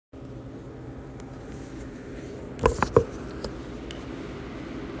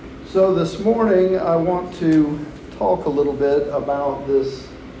So this morning I want to talk a little bit about this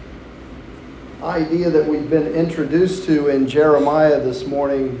idea that we've been introduced to in Jeremiah this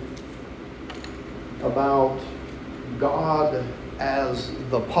morning about God as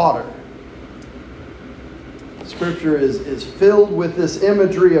the potter. Scripture is filled with this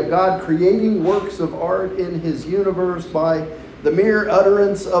imagery of God creating works of art in His universe by the mere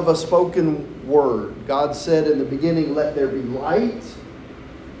utterance of a spoken word. God said in the beginning, "Let there be light,"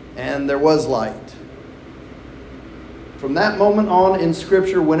 and there was light. From that moment on in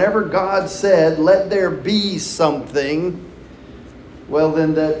Scripture, whenever God said, "Let there be something," well,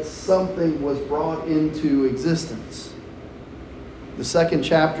 then that something was brought into existence. The second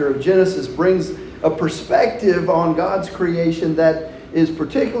chapter of Genesis brings a perspective on God's creation that is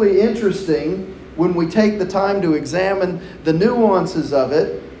particularly interesting when we take the time to examine the nuances of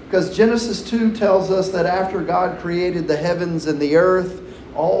it, because Genesis 2 tells us that after God created the heavens and the earth,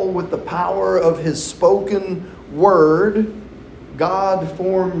 all with the power of His spoken word, God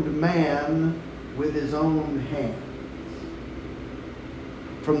formed man with His own hands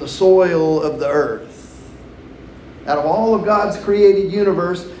from the soil of the earth. Out of all of God's created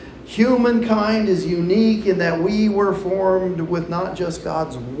universe, humankind is unique in that we were formed with not just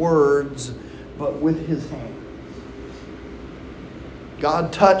God's words, but with His hands.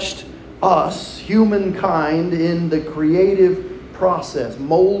 God touched us, humankind, in the creative process,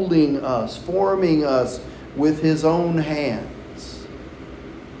 molding us, forming us with His own hands.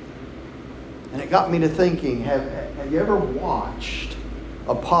 And it got me to thinking, have you ever watched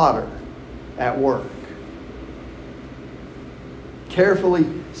a potter at work? Carefully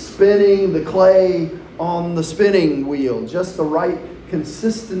spinning the clay on the spinning wheel, just the right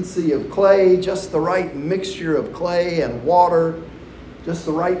consistency of clay, just the right mixture of clay and water, just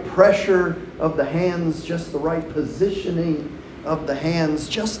the right pressure of the hands, just the right positioning of the hands,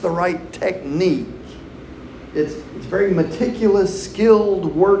 just the right technique. It's very meticulous,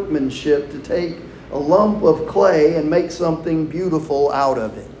 skilled workmanship to take a lump of clay and make something beautiful out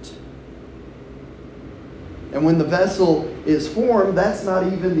of it. And when the vessel is formed, that's not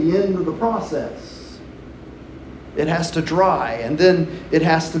even the end of the process. It has to dry, and then it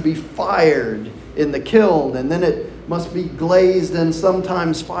has to be fired in the kiln, and then it must be glazed and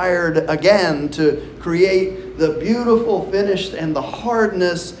sometimes fired again to create the beautiful finish and the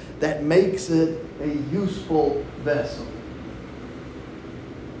hardness that makes it a useful vessel.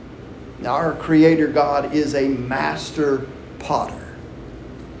 Now, our Creator God is a master potter.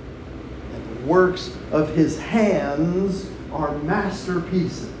 And the works of His hands are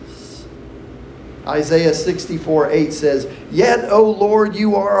masterpieces. Isaiah 64:8 says, "Yet, O Lord,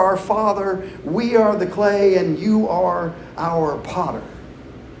 you are our Father. We are the clay, and you are our potter.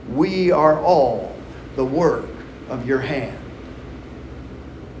 We are all the work of your hand."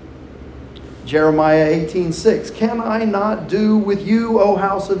 Jeremiah 18:6, "Can I not do with you, O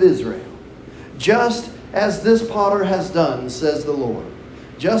house of Israel, just as this potter has done, says the Lord?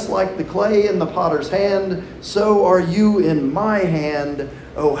 Just like the clay in the potter's hand, so are you in my hand,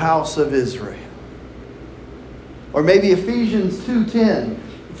 O house of Israel." Or maybe Ephesians 2:10,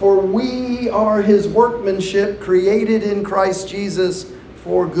 "For we are His workmanship, created in Christ Jesus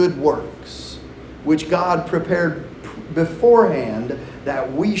for good works, which God prepared beforehand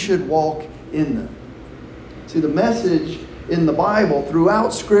that we should walk in them." See, the message in the Bible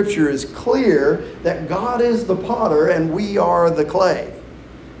throughout Scripture is clear that God is the potter and we are the clay,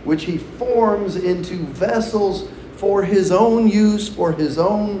 which He forms into vessels for His own use, for His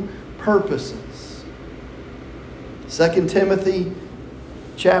own purposes. 2 Timothy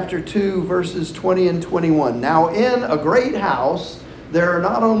chapter 2, verses 20 and 21. "Now in a great house there are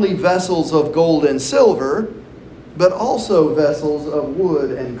not only vessels of gold and silver, but also vessels of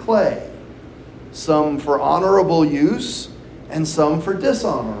wood and clay, some for honorable use and some for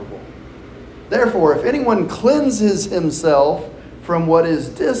dishonorable. Therefore, if anyone cleanses himself from what is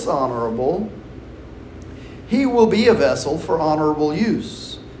dishonorable, he will be a vessel for honorable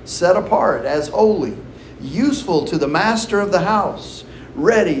use, set apart as holy, useful to the master of the house,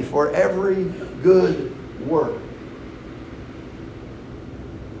 ready for every good work."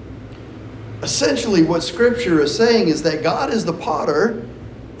 Essentially, what Scripture is saying is that God is the potter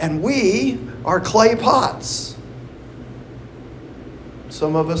and we are clay pots.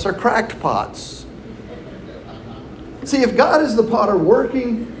 Some of us are cracked pots. See, if God is the potter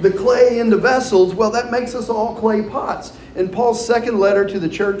working the clay into vessels, well, that makes us all clay pots. In Paul's second letter to the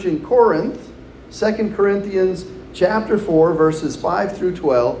church in Corinth, 2 Corinthians chapter 4, verses 5 through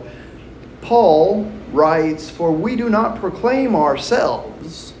 12, Paul writes, "For we do not proclaim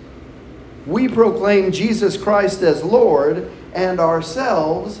ourselves, We proclaim Jesus Christ as Lord and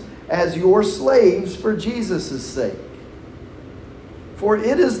ourselves as your slaves for Jesus' sake. For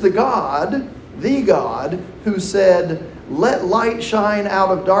it is the God, who said, "Let light shine out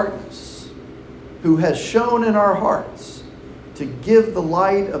of darkness," who has shone in our hearts to give the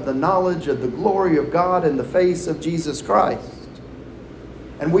light of the knowledge of the glory of God in the face of Jesus Christ.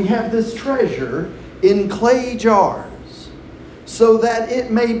 And we have this treasure in clay jars, so that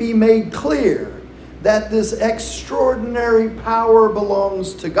it may be made clear that this extraordinary power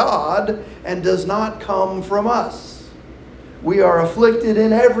belongs to God and does not come from us. We are afflicted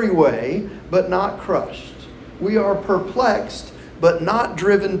in every way, but not crushed. We are perplexed, but not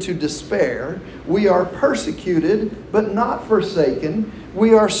driven to despair. We are persecuted, but not forsaken.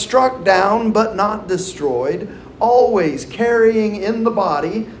 We are struck down, but not destroyed, always carrying in the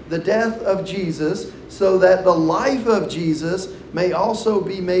body the death of Jesus, so that the life of Jesus may also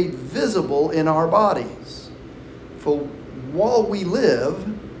be made visible in our bodies. For while we live,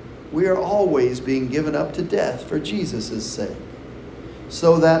 we are always being given up to death for Jesus' sake,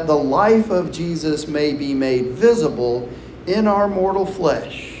 so that the life of Jesus may be made visible in our mortal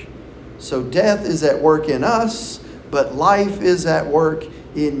flesh. So death is at work in us, but life is at work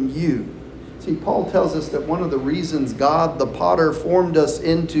in you. See, Paul tells us that one of the reasons God the potter formed us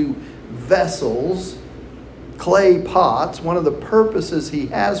into vessels, clay pots, one of the purposes he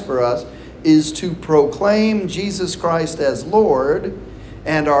has for us is to proclaim Jesus Christ as Lord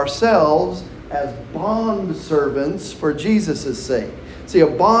and ourselves as bond servants for Jesus' sake. See, a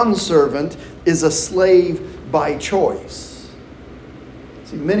bond servant is a slave by choice.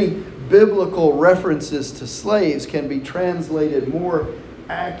 See, many biblical references to slaves can be translated more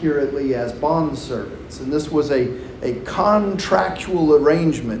accurately as bondservants. And this was a contractual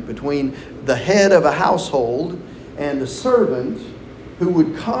arrangement between the head of a household and a servant who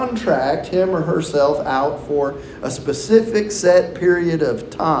would contract him or herself out for a specific set period of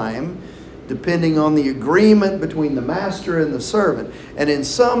time, depending on the agreement between the master and the servant. And in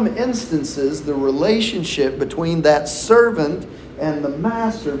some instances, the relationship between that servant and the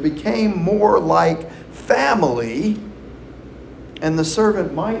master became more like family, and the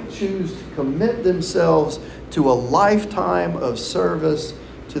servant might choose to commit themselves to a lifetime of service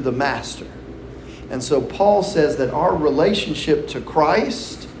to the master. And so Paul says that our relationship to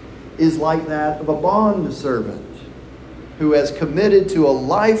Christ is like that of a bond servant who has committed to a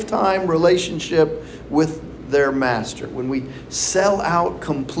lifetime relationship with their master. When we sell out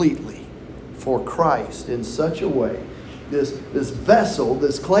completely for Christ in such a way, this vessel,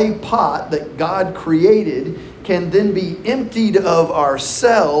 this clay pot that God created, can then be emptied of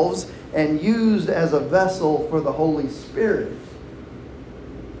ourselves and used as a vessel for the Holy Spirit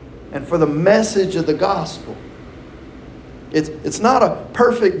and for the message of the gospel. It's not a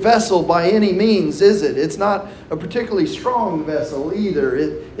perfect vessel by any means, is it? It's not a particularly strong vessel either.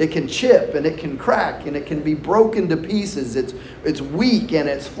 It can chip and it can crack and it can be broken to pieces. It's weak and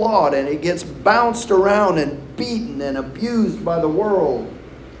it's flawed and it gets bounced around and beaten and abused by the world.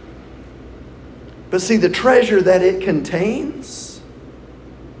 But see, the treasure that it contains,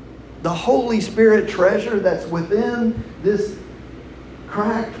 the Holy Spirit treasure that's within this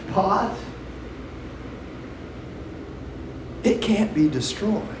cracked pot, it can't be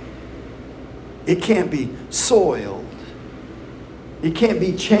destroyed. It can't be soiled. It can't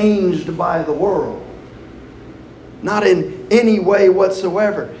be changed by the world. Not in any way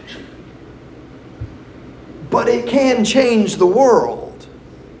whatsoever. But it can change the world.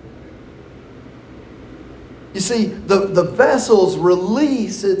 You see, the vessels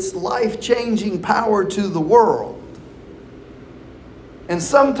release its life-changing power to the world. And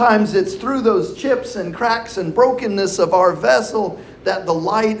sometimes it's through those chips and cracks and brokenness of our vessel that the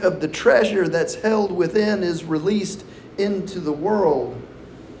light of the treasure that's held within is released into the world.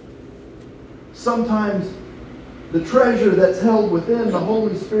 Sometimes the treasure that's held within, the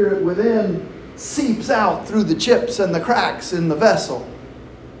Holy Spirit within, seeps out through the chips and the cracks in the vessel.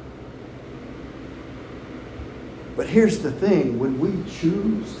 But here's the thing, when we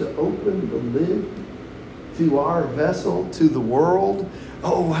choose to open the lid to our vessel, to the world,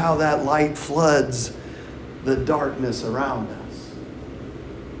 oh, how that light floods the darkness around us.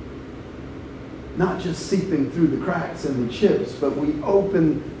 Not just seeping through the cracks and the chips, but we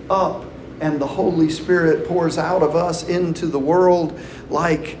open up and the Holy Spirit pours out of us into the world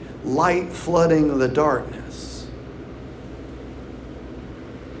like light flooding the darkness.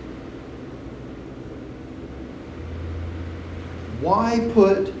 Why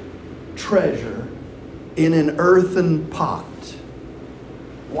put treasure in an earthen pot?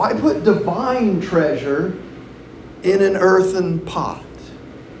 Why put divine treasure in an earthen pot?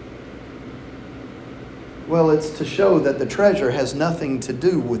 Well, it's to show that the treasure has nothing to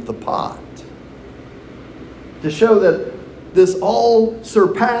do with the pot. To show that this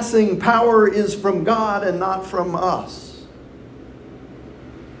all-surpassing power is from God and not from us.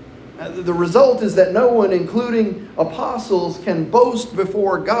 The result is that no one, including apostles, can boast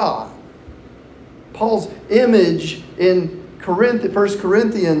before God. Paul's image in 1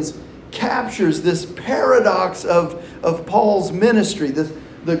 Corinthians captures this paradox of Paul's ministry,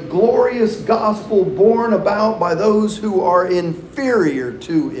 the glorious gospel borne about by those who are inferior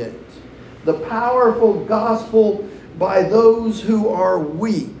to it, the powerful gospel by those who are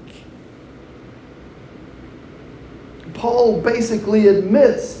weak. Paul basically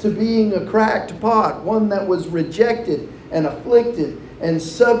admits to being a cracked pot, one that was rejected and afflicted and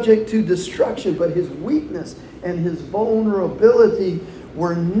subject to destruction, but his weakness and his vulnerability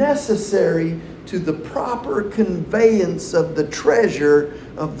were necessary to the proper conveyance of the treasure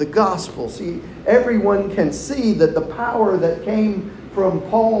of the gospel. See, everyone can see that the power that came from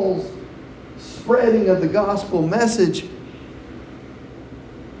Paul's spreading of the gospel message,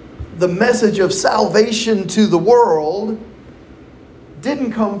 the message of salvation to the world,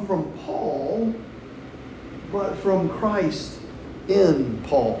 didn't come from Paul, but from Christ in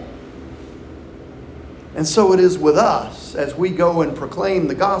Paul. And so it is with us as we go and proclaim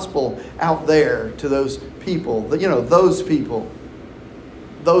the gospel out there to those people, those people,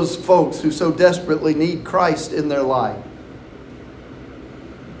 those folks who so desperately need Christ in their life.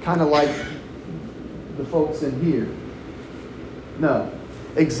 Kind of like the folks in here. No,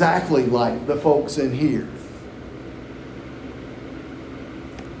 exactly like the folks in here.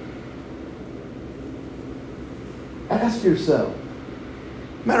 Ask yourself.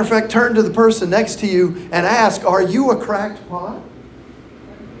 Matter of fact, turn to the person next to you and ask, are you a cracked pot?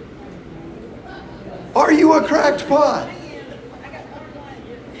 Are you a cracked pot?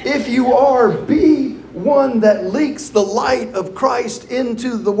 If you are, be one that leaks the light of Christ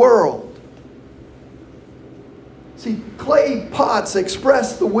into the world. See, clay pots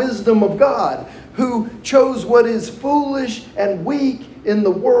express the wisdom of God, who chose what is foolish and weak in the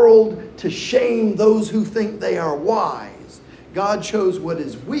world to shame those who think they are wise. God chose what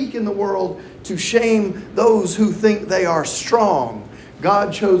is weak in the world to shame those who think they are strong.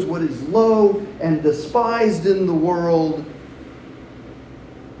 God chose what is low and despised in the world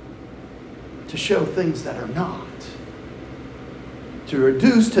to show things that are not. To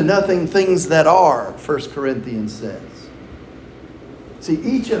reduce to nothing things that are, 1 Corinthians says. See,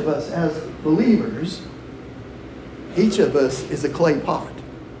 each of us as believers, each of us is a clay pot.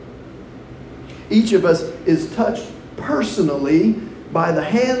 Each of us is touched personally by the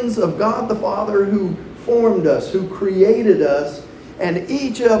hands of God the Father who formed us, who created us, and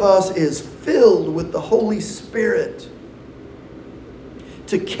each of us is filled with the Holy Spirit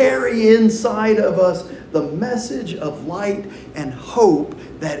to carry inside of us the message of light and hope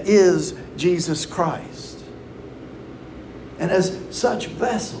that is Jesus Christ. And as such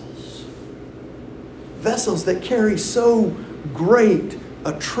vessels that carry so great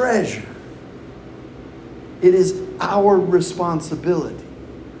a treasure, it is our responsibility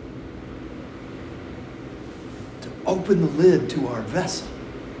to open the lid to our vessel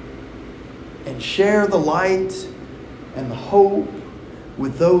and share the light and the hope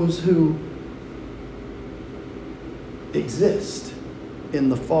with those who exist in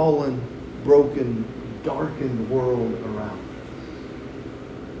the fallen, broken, darkened world around us.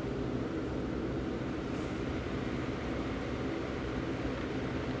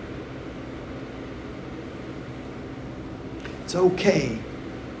 It's okay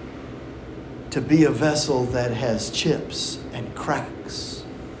to be a vessel that has chips and cracks,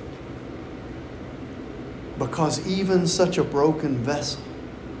 because even such a broken vessel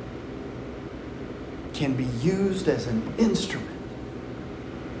can be used as an instrument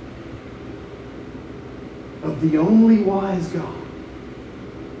of the only wise God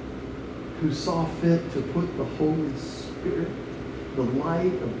who saw fit to put the Holy Spirit, the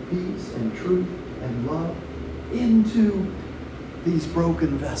light of peace and truth and love, into these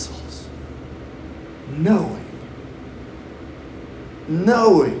broken vessels, knowing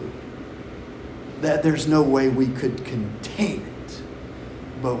that there's no way we could contain it,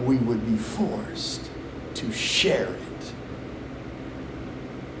 but we would be forced to share it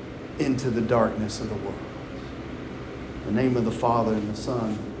into the darkness of the world. In the name of the Father, and the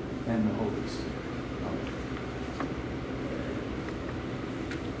Son, and the Holy Spirit.